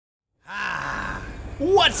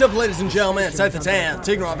What's up, ladies and gentlemen? It's Titan,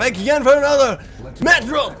 taking off back again for another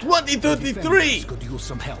Metro 2033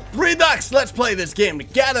 Redux. Let's play this game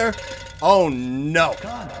together. Oh no.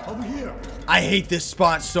 I hate this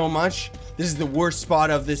spot so much. This is the worst spot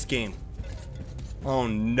of this game. Oh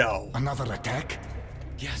no. Another attack?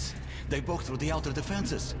 Yes, they broke through the outer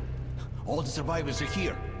defenses. All the survivors are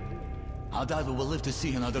here. I doubt we will live to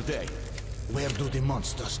see another day. Where do the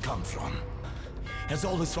monsters come from? As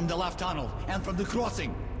always, from the left tunnel and from the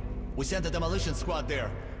crossing. We sent a demolition squad there,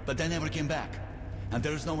 but they never came back. And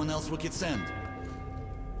there's no one else we could send.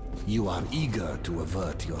 You are eager to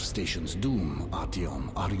avert your station's doom, Artyom,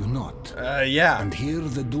 are you not? Yeah. And here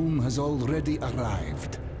the doom has already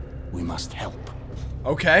arrived. We must help.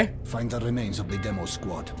 Okay. Find the remains of the demo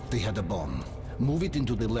squad. They had a bomb. Move it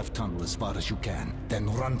into the left tunnel as far as you can, then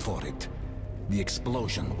run for it. The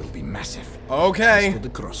explosion will be massive. Okay. As for the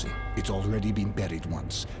crossing, it's already been buried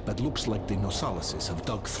once, but looks like the Nosalises have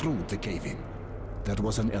dug through the cave-in. There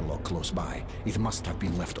was an airlock close by. It must have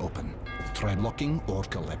been left open. Try locking or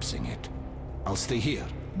collapsing it. I'll stay here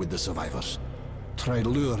with the survivors. Try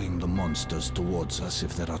luring the monsters towards us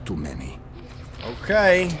if there are too many.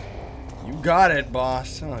 Okay. You got it,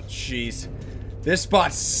 boss. Oh, jeez. This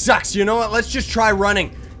spot sucks. You know what? Let's just try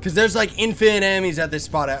running. Because there's like infinite enemies at this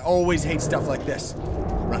spot. I always hate stuff like this.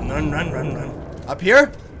 Run, run, run, run, run. Up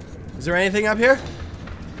here? Is there anything up here?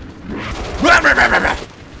 Run, run, run, run, run.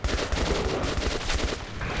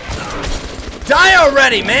 Die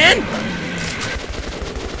already, man!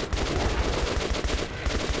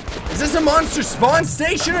 Is this a monster spawn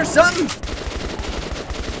station or something?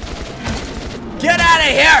 Get out of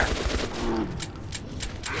here!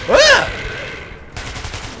 Ah!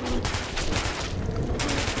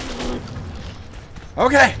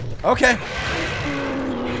 Okay, okay.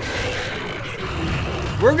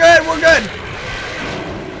 We're good, we're good.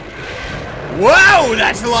 Whoa,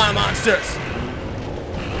 that's a lot of monsters.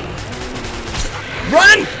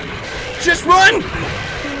 Run! Just run!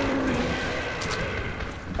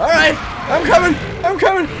 Alright, I'm coming, I'm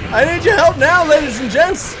coming. I need your help now, ladies and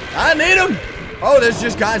gents. I need them. Oh, there's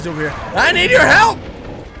just guys over here. I need your help.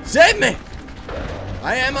 Save me.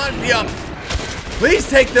 I am on Yum. Please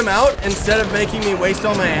take them out instead of making me waste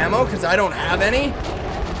all my ammo, because I don't have any.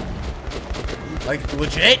 Like,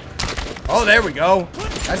 legit. Oh, there we go.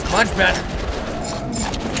 That's much better.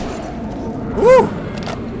 Woo!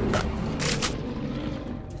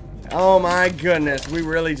 Oh my goodness, we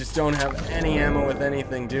really just don't have any ammo with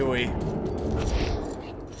anything, do we?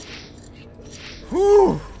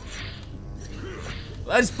 Whew!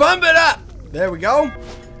 Let's bump it up! There we go.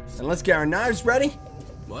 And let's get our knives ready.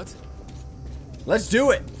 What? Let's do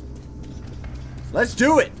it. Let's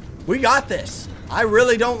do it. We got this. I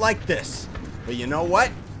really don't like this. But you know what?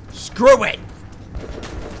 Screw it.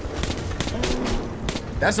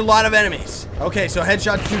 That's a lot of enemies. Okay, so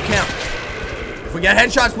headshots do count. If we get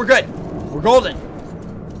headshots, we're good. We're golden.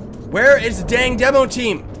 Where is the dang demo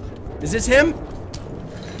team? Is this him?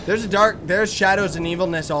 There's shadows and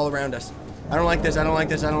evilness all around us. I don't like this. I don't like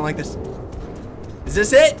this. I don't like this. Is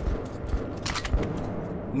this it?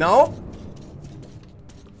 No?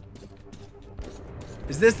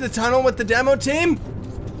 Is this the tunnel with the demo team?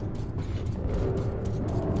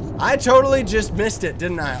 I totally just missed it,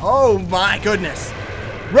 didn't I? Oh my goodness.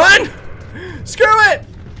 Run! Screw it!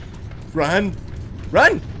 Run.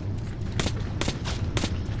 Run!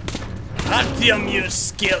 Artyom, your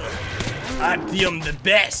skill. Artyom the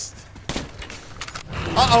best.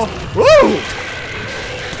 Uh-oh. Woo!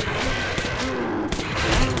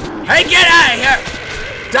 Hey, get out of here!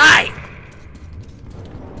 Die!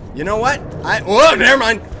 You know what? Oh, never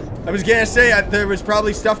mind. I was gonna say there was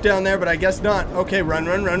probably stuff down there, but I guess not. Okay, run,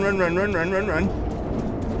 run, run, run, run, run, run, run, run.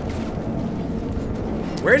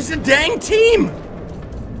 Where's the dang team?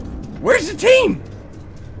 Where's the team?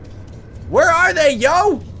 Where are they,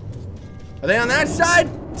 yo? Are they on that side?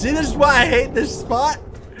 See, this is why I hate this spot.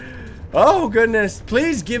 Oh, goodness.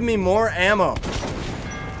 Please give me more ammo.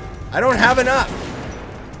 I don't have enough.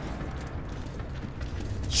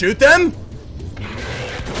 Shoot them?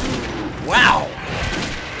 Wow.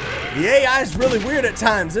 The AI is really weird at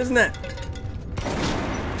times, isn't it?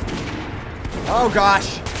 Oh,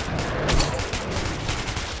 gosh.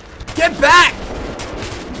 Get back!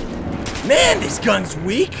 Man, this gun's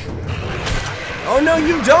weak. Oh, no,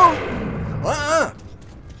 you don't.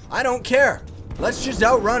 I don't care. Let's just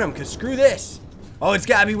outrun him, because screw this. Oh, it's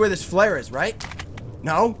got to be where this flare is, right?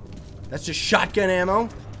 No. That's just shotgun ammo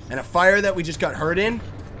and a fire that we just got hurt in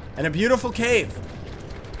and a beautiful cave.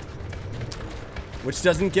 Which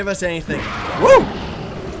doesn't give us anything. Woo!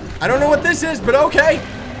 I don't know what this is, but okay.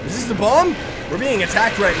 Is this the bomb? We're being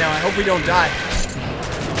attacked right now. I hope we don't die.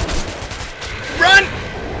 Run!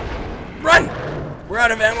 Run! We're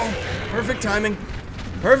out of ammo. Perfect timing.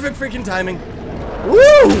 Perfect freaking timing.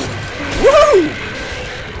 Woo! Woo!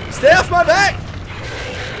 Stay off my back!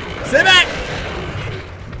 Stay back!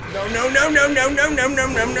 No, no, no, no, no, no, no, no,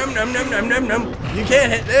 no, no, no, no, no, no, no. You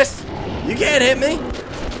can't hit this. You can't hit me.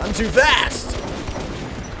 I'm too fast.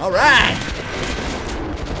 All right.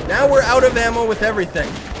 Now we're out of ammo with everything.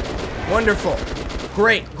 Wonderful.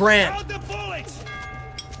 Great. Grand.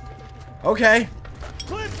 Okay.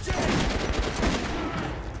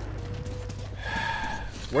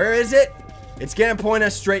 Where is it? It's gonna point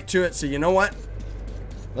us straight to it, so you know what?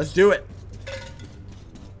 Let's do it.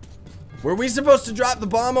 Were we supposed to drop the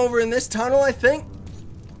bomb over in this tunnel, I think?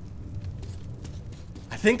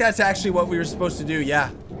 I think that's actually what we were supposed to do,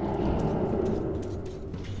 yeah.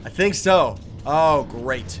 I think so. Oh,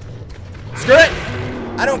 great. Screw it!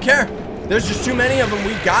 I don't care. There's just too many of them.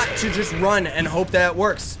 We got to just run and hope that it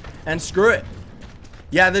works. And screw it.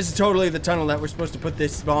 Yeah, this is totally the tunnel that we're supposed to put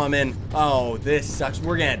this bomb in. Oh, this sucks.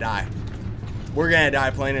 We're gonna die. We're gonna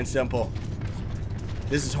die, plain and simple.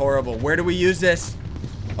 This is horrible. Where do we use this?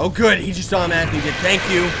 Oh, good. He just automatically did. Thank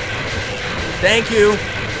you. Thank you.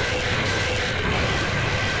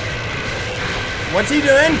 What's he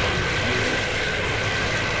doing?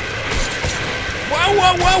 Whoa,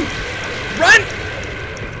 whoa, whoa! Run!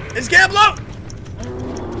 It's gonna blow!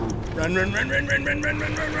 Run, run, run, run, run, run, run,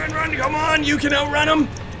 run, run, run, run. Come on, you can outrun him.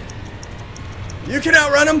 You can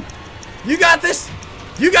outrun him. You got this.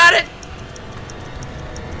 You got it.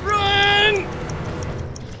 Run!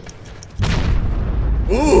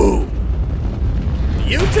 Ooh.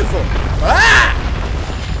 Beautiful. Ah!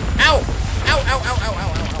 Ow! Ow, ow, ow, ow, ow,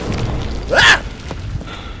 ow, ow. Ah!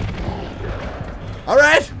 All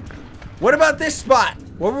right. What about this spot?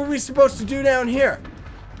 What were we supposed to do down here?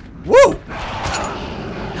 Woo!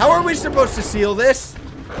 How are we supposed to seal this?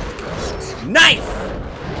 Knife!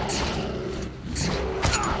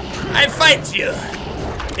 I fight you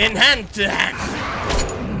in hand to hand.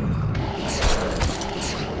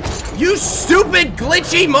 You stupid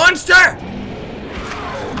glitchy monster!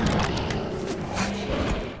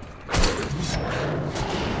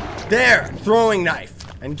 There, throwing knife.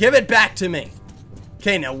 And give it back to me.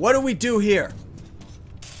 Okay, now what do we do here?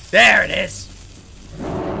 There it is.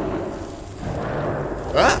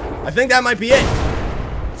 I think that might be it.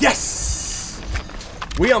 Yes!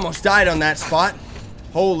 We almost died on that spot.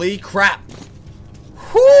 Holy crap.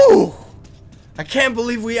 Whew! I can't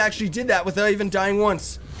believe we actually did that without even dying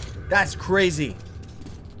once. That's crazy.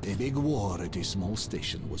 A big war at a small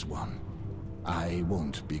station was won. I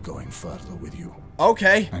won't be going further with you.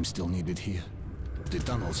 Okay. I'm still needed here. The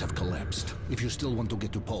tunnels have collapsed. If you still want to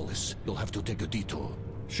get to Polis, you'll have to take a detour.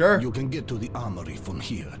 Sure. You can get to the armory from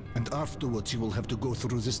here, and afterwards you will have to go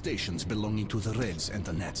through the stations belonging to the Reds and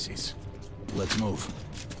the Nazis. Let's move.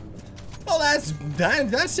 Well,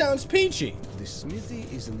 that sounds peachy. The smithy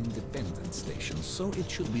is an independent station, so it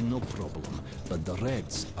should be no problem. But the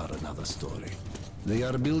Reds are another story. They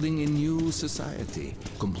are building a new society,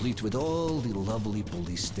 complete with all the lovely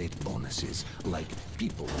police state bonuses, like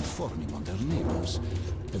people informing on their neighbors.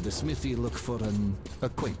 At the smithy, look for an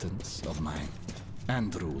acquaintance of mine.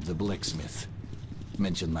 Andrew, the blacksmith.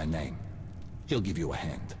 Mention my name. He'll give you a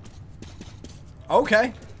hand.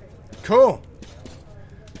 Okay. Cool.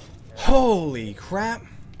 Holy crap.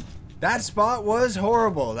 That spot was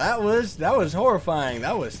horrible. That was horrifying.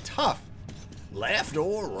 That was tough. Left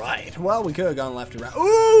or right? Well, we could have gone left or right.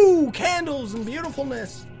 Ooh, candles and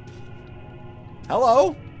beautifulness.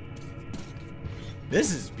 Hello.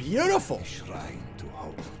 This is beautiful. A shrine to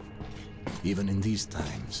hope. Even in these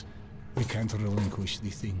times, we can't relinquish the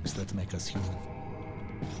things that make us human.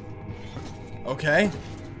 Okay.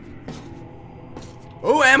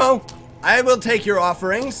 Ooh, ammo. I will take your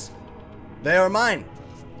offerings. They are mine.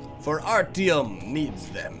 For Artyom needs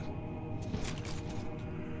them.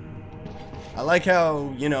 I like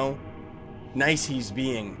how, you know, nice he's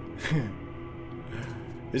being.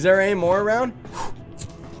 Is there any more around?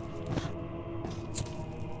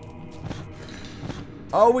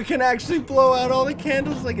 Oh, we can actually blow out all the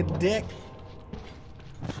candles like a dick.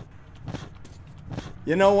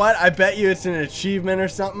 You know what? I bet you it's an achievement or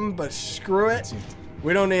something, but screw it.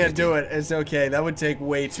 We don't need to do it. It's okay. That would take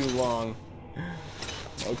way too long.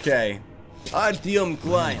 Okay. Artyom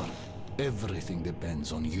Klein. Everything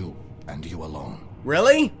depends on you and you alone.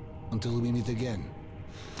 Really? Until we meet again.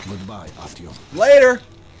 Goodbye, Artyom. Later.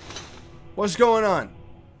 What's going on?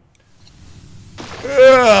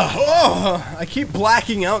 Ugh, oh, I keep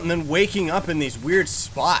blacking out and then waking up in these weird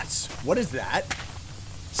spots. What is that?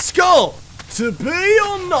 Skull! To be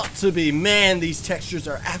or not to be? Man, these textures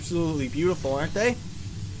are absolutely beautiful, aren't they?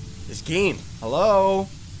 This game. Hello?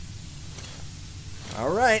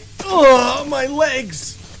 Alright. Oh, my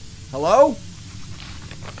legs! Hello?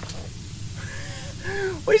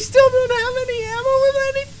 We still don't have any ammo with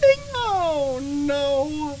anything? Oh,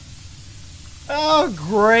 no. Oh,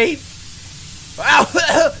 great.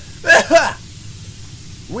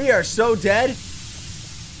 We are so dead.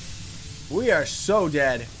 We are so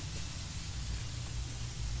dead.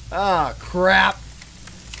 Ah, crap.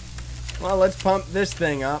 Well, let's pump this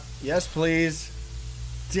thing up. Yes, please.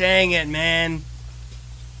 Dang it, man.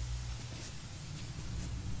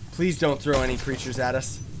 Please don't throw any creatures at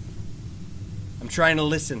us. I'm trying to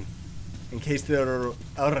listen in case they're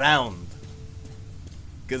around.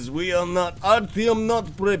 Because we are not, Artyom,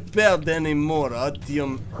 not prepared anymore,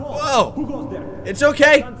 Artyom. Whoa! Who goes there? It's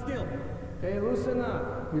okay. Stand still. Hey, listen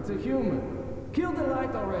up. It's a human. Kill the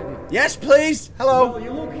light already. Yes, please. Hello. Well,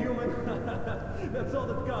 you look human. That's all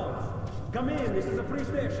that counts. Come in. This is a free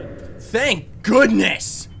station. Thank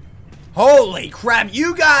goodness. Holy crap.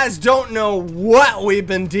 You guys don't know what we've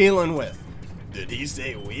been dealing with. Did he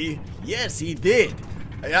say we? Yes, he did.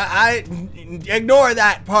 I ignore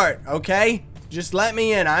that part, okay? Just let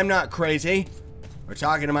me in. I'm not crazy. We're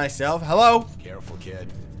talking to myself. Hello? Careful, kid.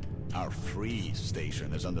 Our free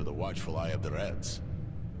station is under the watchful eye of the Reds.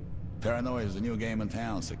 Paranoia is the new game in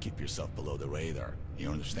town, so keep yourself below the radar. You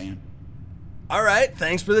understand? Alright,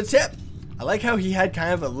 thanks for the tip. I like how he had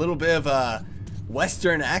kind of a little bit of a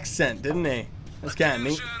Western accent, didn't he? That's kind of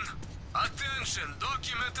neat. Attention!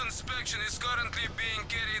 Document inspection is currently being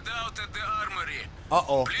carried out at the armory.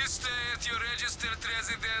 Uh-oh. Please stay at your registered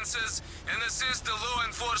residences and assist the law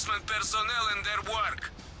enforcement personnel in their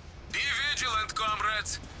work. Be vigilant,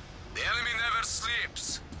 comrades. The enemy never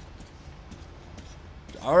sleeps.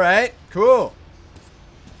 Alright, cool.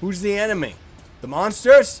 Who's the enemy? The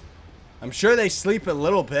monsters? I'm sure they sleep a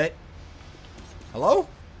little bit. Hello?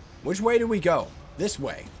 Which way do we go? This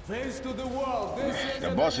way. Face to the wall.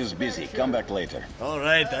 The boss is busy. Come back later.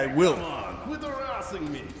 Alright, I will. Come on, quit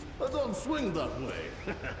harassing me. I don't swing that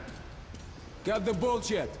way. Got the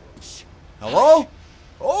bullshit. Hello?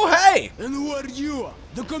 Oh, hey! And who are you?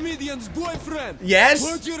 The comedian's boyfriend? Yes?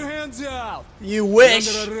 Put your hands out. You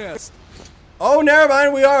wish. You're under arrest. Oh, never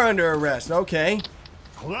mind. We are under arrest. Okay.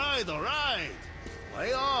 All right.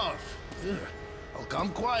 Lay off. I'll come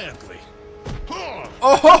quietly.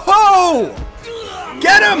 Oh ho ho!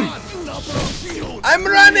 Get him! I'm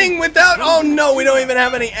running without. Oh no, we don't even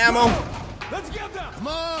have any ammo. Let's get them. Come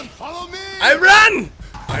on, follow me. I run!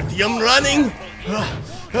 Artyom running.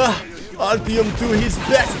 Artyom do his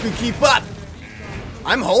best to keep up.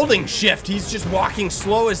 I'm holding shift. He's just walking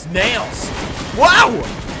slow as nails. Wow!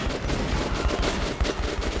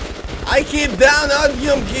 I keep down.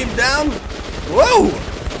 Artyom keep down. Whoa!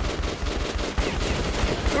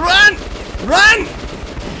 Run! Run!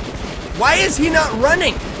 Why is he not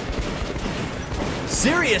running?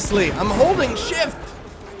 Seriously, I'm holding shift.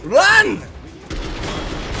 Run!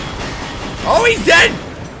 Oh, he's dead!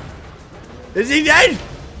 Is he dead?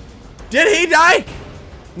 Did he die?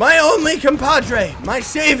 My only compadre, my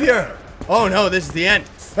savior. Oh no, this is the end.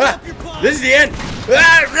 This is the end.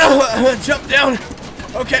 Jump down.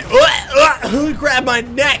 Okay. Grab my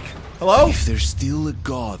neck. Hello? If there's still a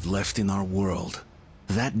god left in our world,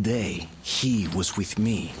 that day, he was with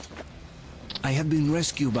me. I had been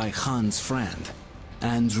rescued by Han's friend,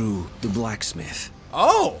 Andrew the blacksmith.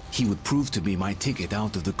 Oh! He would prove to be my ticket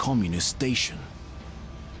out of the communist station.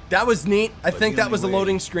 That was neat. I think that was a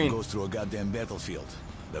loading screen. Goes through a goddamn battlefield.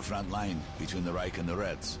 The front line between the Reich and the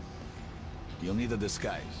Reds. You'll need a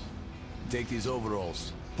disguise. Take these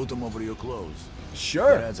overalls, put them over your clothes.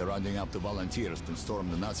 Sure. The Reds are rounding up the volunteers to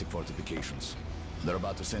storm the Nazi fortifications. They're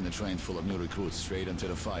about to send a train full of new recruits straight into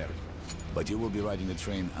the fire. But you will be riding the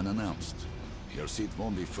train unannounced. Your seat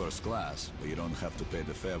won't be first class, but you don't have to pay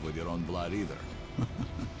the fare with your own blood either.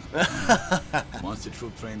 Once the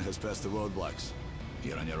troop train has passed the roadblocks,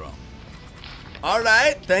 you're on your own.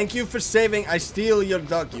 Alright, thank you for saving. I steal your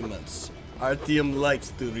documents. Artyom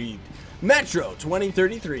likes to read. Metro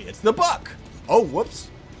 2033. It's the book. Oh, whoops.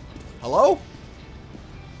 Hello?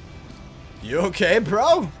 You okay,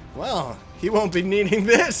 bro? Well, he won't be needing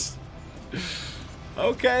this.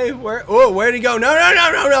 Okay, where'd he go?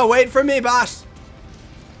 No. Wait for me, boss.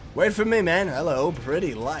 Wait for me, man. Hello,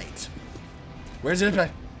 pretty light. Where's it?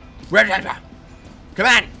 Where's it? Come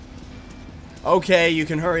on. Okay, you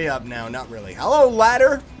can hurry up now. Not really. Hello,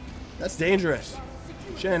 ladder. That's dangerous.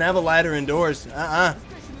 Shouldn't have a ladder indoors.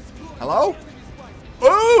 Hello?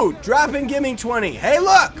 Ooh, drop and give me 20. Hey,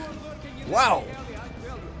 look. Wow.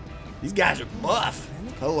 These guys are buff.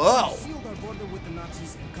 Hello.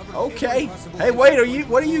 Okay. Hey, wait.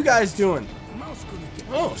 What are you guys doing?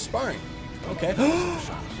 Oh, sparring. Okay.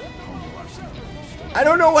 I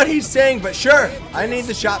don't know what he's saying, but sure. I need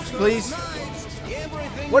the shops, please.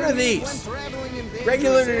 What are these?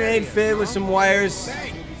 Regular grenade fitted with some wires.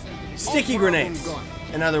 Sticky grenades,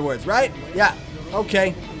 in other words, right? Yeah.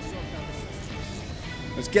 Okay.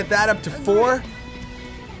 Let's get that up to 4.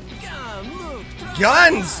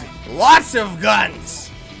 Guns! Lots of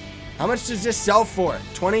guns! How much does this sell for?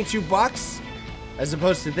 22 bucks? As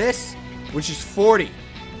opposed to this, which is 40.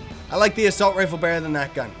 I like the assault rifle better than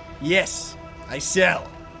that gun. Yes, I sell.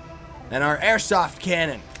 And our airsoft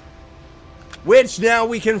cannon, which now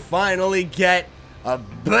we can finally get a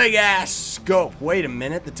big-ass scope. Wait a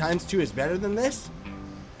minute, the ×2 is better than this?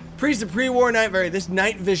 Pre-war night vision. This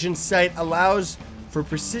night vision sight allows for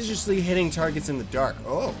precisely hitting targets in the dark.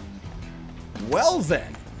 Oh. Well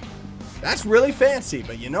then. That's really fancy,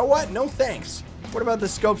 but you know what? No thanks. What about the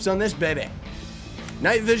scopes on this baby?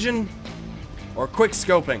 Night vision or quick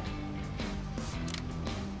scoping?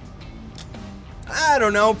 I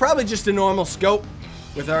don't know. Probably just a normal scope.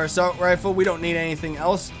 With our assault rifle, we don't need anything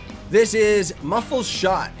else. This is muffled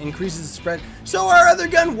shot. Increases the spread. So our other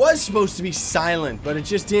gun was supposed to be silent, but it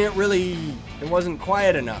just didn't really... It wasn't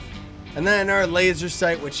quiet enough. And then our laser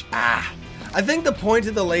sight, which... I think the point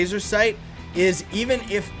of the laser sight is, even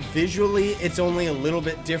if visually it's only a little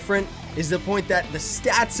bit different, is the point that the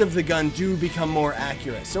stats of the gun do become more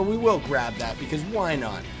accurate. So we will grab that, because why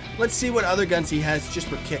not? Let's see what other guns he has just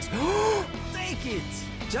for kicks. Take it!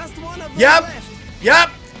 Just one of them Yep! left. Yep!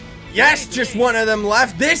 Yes, just one of them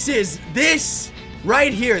left. This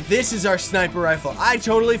right here, this is our sniper rifle. I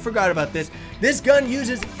totally forgot about this. This gun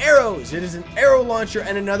uses arrows. It is an arrow launcher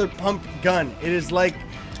and another pump gun. It is like,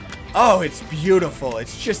 oh, it's beautiful.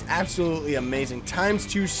 It's just absolutely amazing.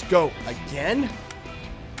 ×2 scope. Again?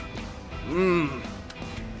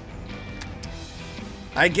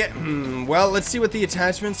 I get, well, let's see what the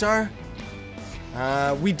attachments are.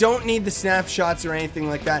 We don't need the snapshots or anything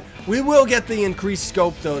like that. We will get the increased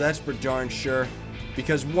scope though, that's for darn sure.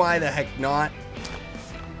 Because why the heck not?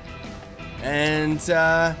 And,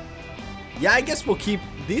 yeah, I guess we'll keep,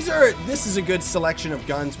 this is a good selection of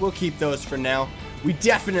guns. We'll keep those for now. We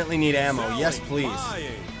definitely need ammo, yes please.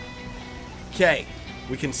 Okay,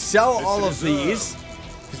 we can sell all of these,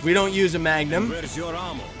 because we don't use a Magnum. Where's your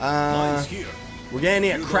ammo? Mine's here. We're gonna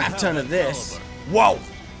need a crap ton of this. Whoa!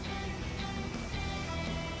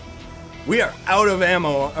 We are out of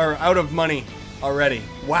ammo, or out of money already.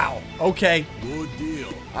 Wow, okay. Good deal.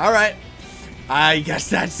 Alright. I guess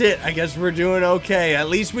that's it. I guess we're doing okay. At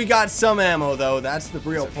least we got some ammo, though. That's the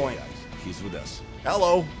real point. He's with us.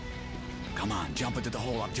 Hello. Come on, jump into the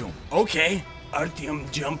hole, Artyom. Okay. Artyom,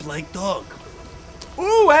 jump like dog.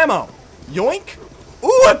 Ooh, ammo. Yoink.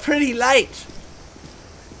 Ooh, a pretty light.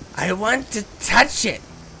 I want to touch it.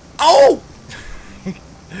 Oh!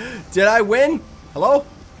 Did I win? Hello?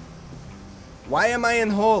 Why am I in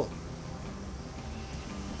the hole?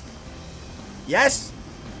 Yes?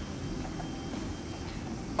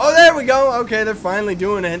 Oh, there we go. Okay, they're finally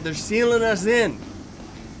doing it. They're sealing us in.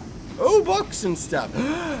 Oh, books and stuff.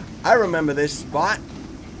 I remember this spot.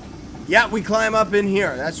 Yeah, we climb up in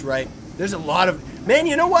here. That's right. There's a lot of... Man,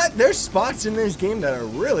 you know what? There's spots in this game that are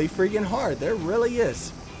really freaking hard. There really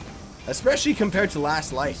is. Especially compared to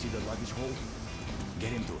Last Light. See the luggage hole?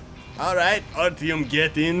 Get into it. Alright, Artyom,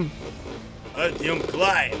 get in. Artyom,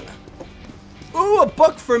 climb. Ooh, a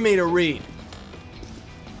book for me to read.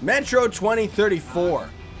 Metro 2034.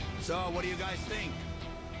 So, what do you guys think?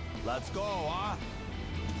 Let's go, huh?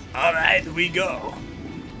 Alright, we go.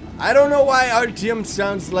 I don't know why Artyom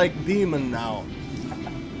sounds like Demon now.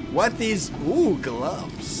 What these... Ooh,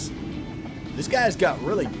 gloves. This guy's got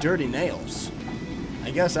really dirty nails.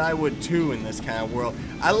 I guess I would too in this kind of world.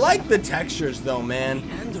 I like the textures though, man.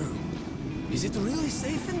 Andrew, is it really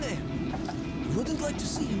safe in there? I wouldn't like to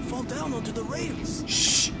see him fall down onto the rails.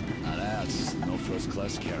 Shh. Now that's no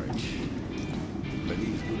first-class carriage. But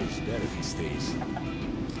he's good as dead if he stays.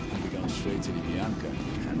 We're going straight to the Bianca,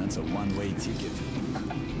 and that's a one-way ticket.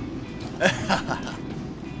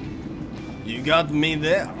 You got me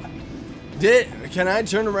there. Can I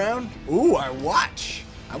turn around? Ooh, our watch.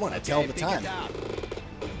 I want to tell the time.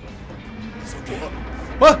 It's okay.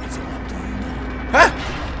 What? Huh?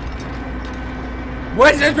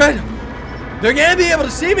 What? They're gonna be able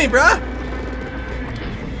to see me, bruh.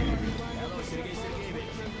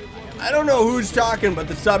 I don't know who's talking, but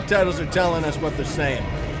the subtitles are telling us what they're saying.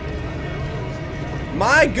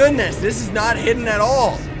 My goodness, this is not hidden at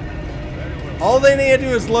all. All they need to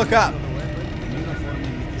do is look up.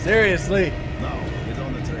 Seriously.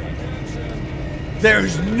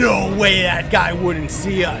 There's no way that guy wouldn't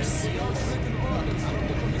see us.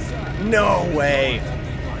 No way.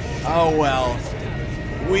 Oh well.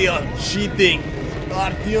 We are cheating.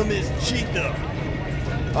 Artyom is cheater.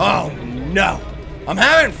 Oh no. I'm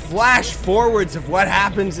having flash forwards of what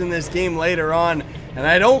happens in this game later on, and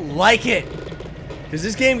I don't like it. Because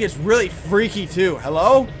this game gets really freaky too.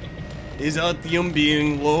 Hello? Is Artyom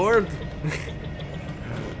being lured?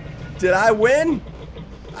 Did I win?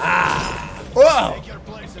 Ah. Whoa. Take your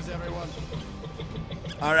places, everyone.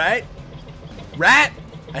 Alright. Rat.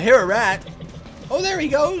 I hear a rat. Oh, there he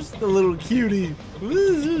goes. The little cutie.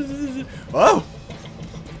 Oh.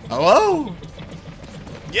 Hello?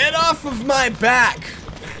 Get off of my back.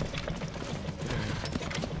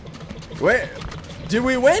 Wait. Did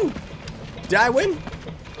we win? Did I win?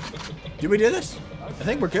 Did we do this? I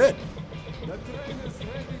think we're good. The train is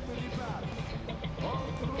ready to depart. All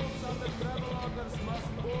troops and the travel orders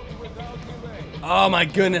must board without delay. Oh my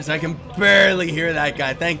goodness, I can barely hear that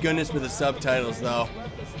guy. Thank goodness for the subtitles though.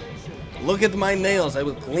 Look at my nails. I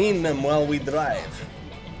will clean them while we drive.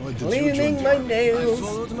 Why did you Cleaning join my the nails. I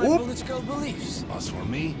followed my Whoop. political beliefs. army? As for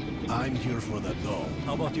me, I'm here for the dough.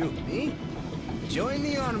 How about you? Me? Join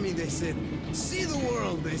the army, they said. See the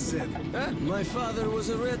world, they said. Huh? My father was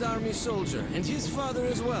a Red Army soldier, and his father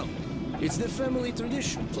as well. It's the family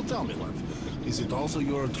tradition. So tell me, love, is it also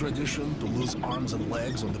your tradition to lose arms and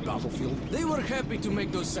legs on the battlefield? They were happy to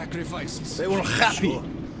make those sacrifices. They were happy. Sure.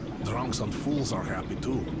 Drunks and fools are happy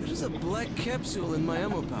too. There's a black capsule in my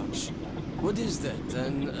ammo pouch. What is that?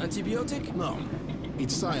 An antibiotic? No,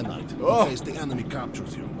 it's cyanide Oh. in case the enemy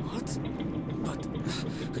captures you. What?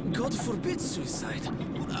 But God forbid suicide.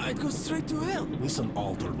 I'd go straight to hell. Listen,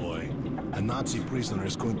 altar boy. A Nazi prisoner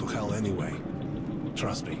is going to hell anyway.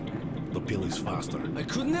 Trust me, the pill is faster. I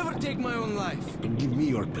could never take my own life. Give me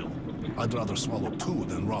your pill. I'd rather swallow two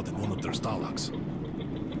than rot in one of their stalags.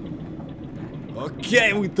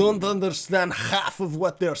 Okay, we don't understand half of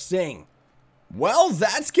what they're saying. Well,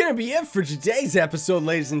 that's gonna be it for today's episode,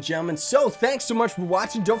 ladies and gentlemen. So, thanks so much for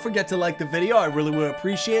watching. Don't forget to like the video. I really would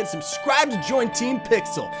appreciate it. Subscribe to join Team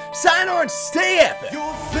Pixel. Sign on, stay epic.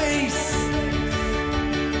 Your face